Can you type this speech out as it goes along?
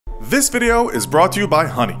This video is brought to you by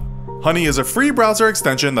Honey. Honey is a free browser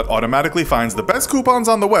extension that automatically finds the best coupons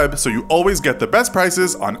on the web so you always get the best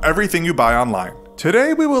prices on everything you buy online.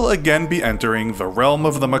 Today we will again be entering the realm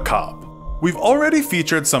of the macabre. We've already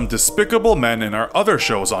featured some despicable men in our other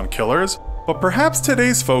shows on killers, but perhaps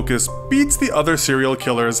today's focus beats the other serial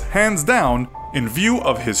killers hands down in view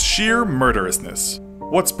of his sheer murderousness.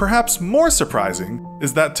 What's perhaps more surprising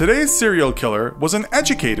is that today's serial killer was an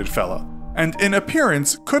educated fella, and in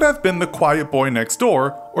appearance could have been the quiet boy next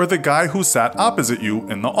door or the guy who sat opposite you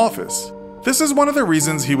in the office. This is one of the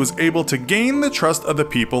reasons he was able to gain the trust of the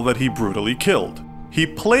people that he brutally killed. He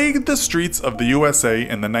plagued the streets of the USA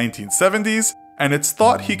in the 1970s, and it's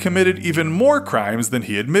thought he committed even more crimes than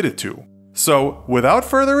he admitted to. So, without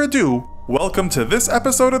further ado, welcome to this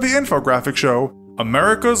episode of the Infographics Show,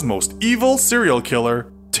 America's most evil serial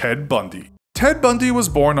killer, Ted Bundy. Ted Bundy was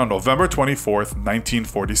born on November 24th,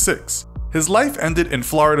 1946. His life ended in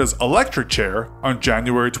Florida's electric chair on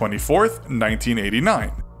January 24th,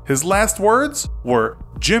 1989. His last words were,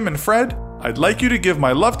 "Jim and Fred, I'd like you to give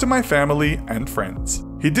my love to my family and friends."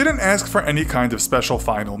 He didn't ask for any kind of special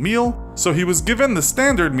final meal, so he was given the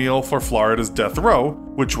standard meal for Florida's death row,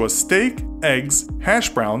 which was steak, eggs, hash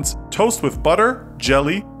browns, toast with butter,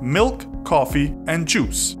 jelly, milk, coffee, and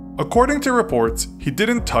juice. According to reports, he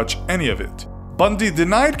didn't touch any of it. Bundy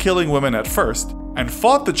denied killing women at first, and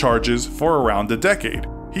fought the charges for around a decade.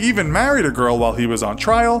 He even married a girl while he was on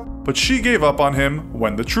trial, but she gave up on him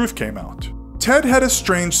when the truth came out. Ted had a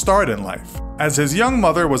strange start in life, as his young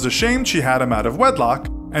mother was ashamed she had him out of wedlock,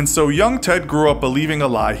 and so young Ted grew up believing a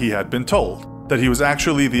lie he had been told, that he was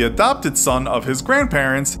actually the adopted son of his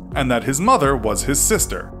grandparents and that his mother was his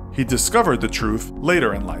sister. He discovered the truth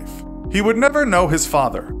later in life. He would never know his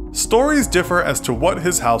father. Stories differ as to what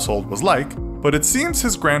his household was like, but it seems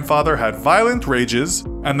his grandfather had violent rages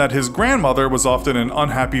and that his grandmother was often an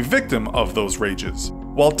unhappy victim of those rages.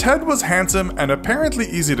 While Ted was handsome and apparently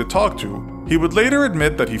easy to talk to, he would later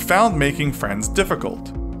admit that he found making friends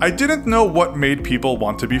difficult. "I didn't know what made people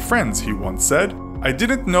want to be friends," he once said. "I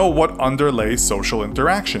didn't know what underlay social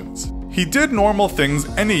interactions." He did normal things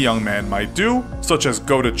any young man might do, such as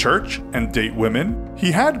go to church and date women.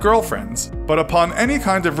 He had girlfriends, but upon any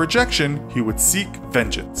kind of rejection, he would seek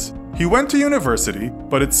vengeance. He went to university,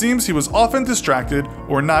 but it seems he was often distracted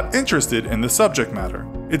or not interested in the subject matter.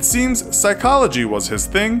 It seems psychology was his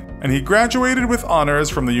thing, and he graduated with honors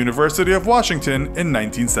from the University of Washington in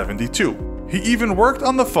 1972. He even worked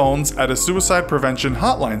on the phones at a suicide prevention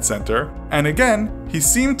hotline center, and again, he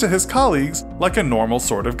seemed to his colleagues like a normal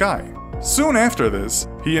sort of guy. Soon after this,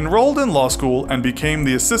 he enrolled in law school and became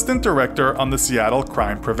the assistant director on the Seattle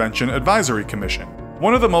Crime Prevention Advisory Commission.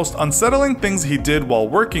 One of the most unsettling things he did while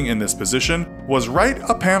working in this position was write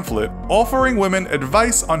a pamphlet offering women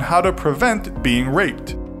advice on how to prevent being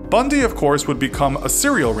raped. Bundy, of course, would become a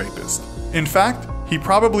serial rapist. In fact, he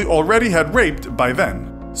probably already had raped by then.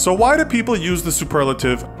 So why do people use the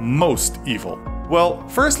superlative most evil? Well,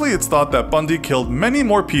 firstly, it's thought that Bundy killed many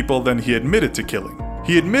more people than he admitted to killing.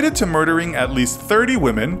 He admitted to murdering at least 30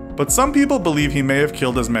 women, but some people believe he may have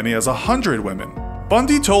killed as many as 100 women.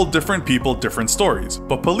 Bundy told different people different stories,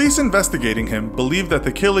 but police investigating him believe that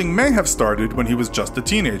the killing may have started when he was just a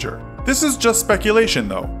teenager. This is just speculation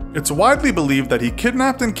though. It's widely believed that he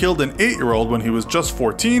kidnapped and killed an 8-year-old when he was just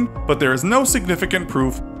 14, but there is no significant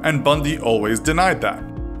proof, and Bundy always denied that.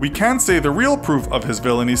 We can say the real proof of his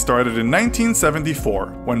villainy started in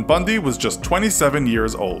 1974, when Bundy was just 27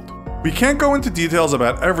 years old. We can't go into details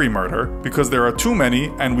about every murder, because there are too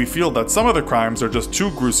many, and we feel that some of the crimes are just too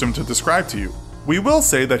gruesome to describe to you. We will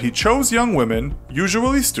say that he chose young women,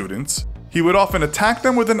 usually students. He would often attack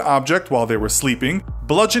them with an object while they were sleeping,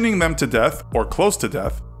 bludgeoning them to death or close to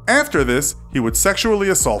death. After this, he would sexually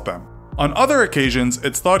assault them. On other occasions,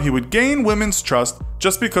 it's thought he would gain women's trust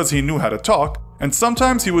just because he knew how to talk, and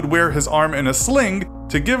sometimes he would wear his arm in a sling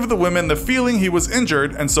to give the women the feeling he was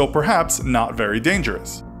injured and so perhaps not very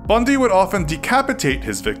dangerous. Bundy would often decapitate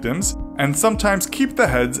his victims and sometimes keep the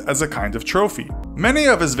heads as a kind of trophy. Many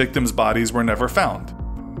of his victims' bodies were never found.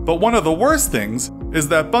 But one of the worst things is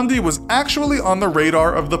that Bundy was actually on the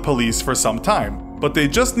radar of the police for some time, but they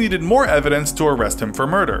just needed more evidence to arrest him for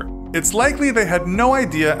murder. It's likely they had no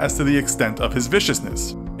idea as to the extent of his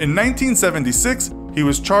viciousness. In 1976, he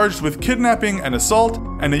was charged with kidnapping and assault,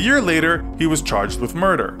 and a year later, he was charged with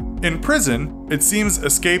murder. In prison, it seems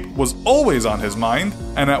escape was always on his mind,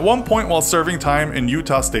 and at one point while serving time in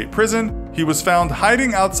Utah State Prison, he was found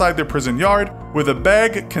hiding outside the prison yard with a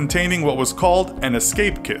bag containing what was called an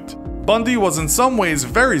escape kit. Bundy was in some ways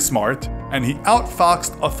very smart, and he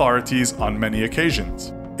outfoxed authorities on many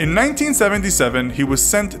occasions. In 1977, he was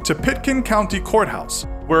sent to Pitkin County Courthouse,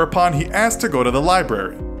 whereupon he asked to go to the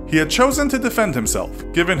library. He had chosen to defend himself,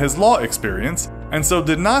 given his law experience, and so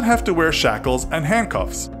did not have to wear shackles and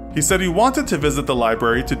handcuffs. He said he wanted to visit the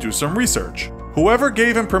library to do some research. Whoever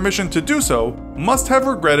gave him permission to do so must have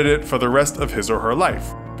regretted it for the rest of his or her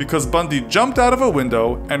life, because Bundy jumped out of a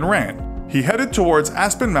window and ran. He headed towards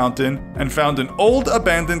Aspen Mountain and found an old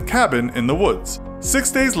abandoned cabin in the woods. 6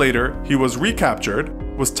 days later, he was recaptured,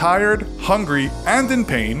 was tired, hungry, and in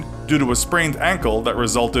pain due to a sprained ankle that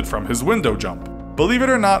resulted from his window jump. Believe it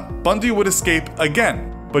or not, Bundy would escape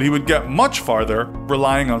again, but he would get much farther,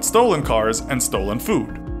 relying on stolen cars and stolen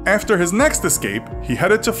food. After his next escape, he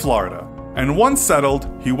headed to Florida, and once settled,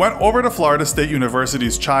 he went over to Florida State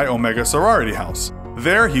University's Chi Omega sorority house.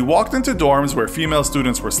 There, he walked into dorms where female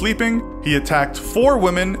students were sleeping. He attacked 4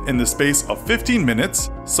 women in the space of 15 minutes,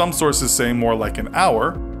 some sources say more like an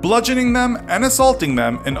hour, bludgeoning them and assaulting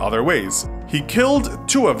them in other ways. He killed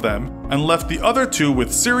 2 of them and left the other 2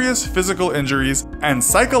 with serious physical injuries and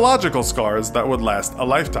psychological scars that would last a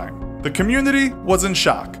lifetime. The community was in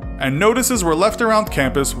shock, and notices were left around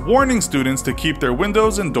campus warning students to keep their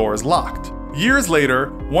windows and doors locked. Years later,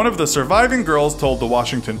 one of the surviving girls told the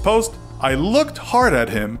Washington Post, "I looked hard at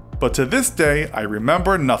him, but to this day I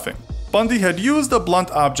remember nothing." Bundy had used a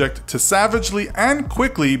blunt object to savagely and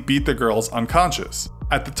quickly beat the girls unconscious.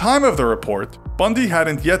 At the time of the report, Bundy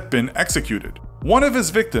hadn't yet been executed. One of his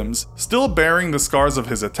victims, still bearing the scars of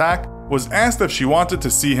his attack, was asked if she wanted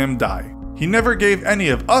to see him die. "He never gave any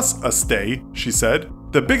of us a stay," she said.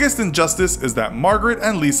 "The biggest injustice is that Margaret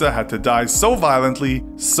and Lisa had to die so violently,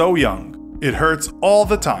 so young. It hurts all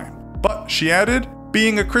the time." But, she added,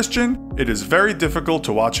 "Being a Christian, it is very difficult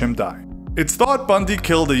to watch him die." It's thought Bundy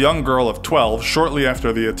killed a young girl of 12 shortly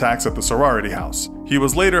after the attacks at the sorority house. He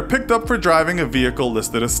was later picked up for driving a vehicle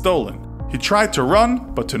listed as stolen. He tried to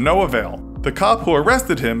run, but to no avail. The cop who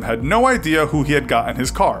arrested him had no idea who he had got in his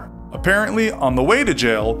car. Apparently, on the way to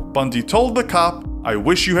jail, Bundy told the cop, "I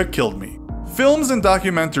wish you had killed me." Films and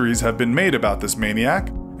documentaries have been made about this maniac,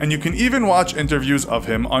 and you can even watch interviews of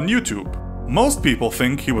him on YouTube. Most people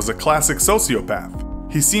think he was a classic sociopath.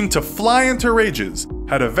 He seemed to fly into rages,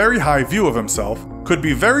 had a very high view of himself, could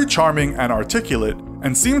be very charming and articulate,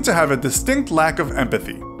 and seemed to have a distinct lack of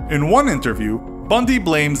empathy. In one interview, Bundy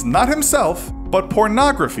blames not himself, but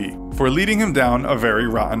pornography for leading him down a very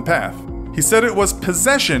rotten path. He said it was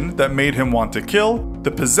possession that made him want to kill,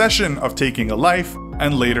 the possession of taking a life,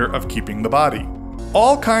 and later of keeping the body.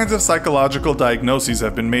 All kinds of psychological diagnoses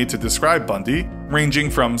have been made to describe Bundy, ranging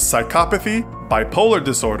from psychopathy, bipolar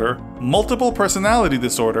disorder, multiple personality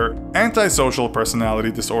disorder, antisocial personality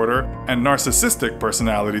disorder, and narcissistic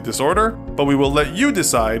personality disorder, but we will let you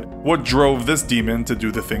decide what drove this demon to do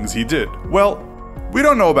the things he did. Well, we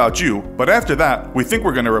don't know about you, but after that, we think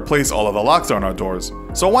we're going to replace all of the locks on our doors.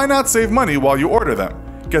 So why not save money while you order them?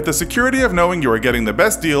 Get the security of knowing you are getting the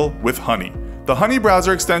best deal with Honey. The Honey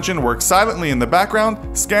browser extension works silently in the background,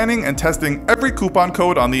 scanning and testing every coupon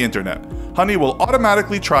code on the internet. Honey will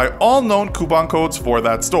automatically try all known coupon codes for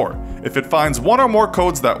that store. If it finds one or more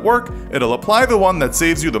codes that work, it'll apply the one that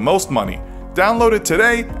saves you the most money. Download it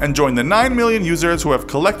today and join the 9 million users who have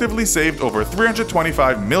collectively saved over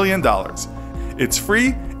 $325 million. It's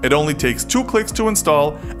free, it only takes 2 clicks to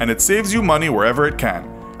install, and it saves you money wherever it can.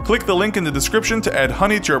 Click the link in the description to add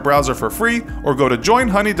Honey to your browser for free, or go to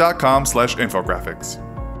joinhoney.com/infographics.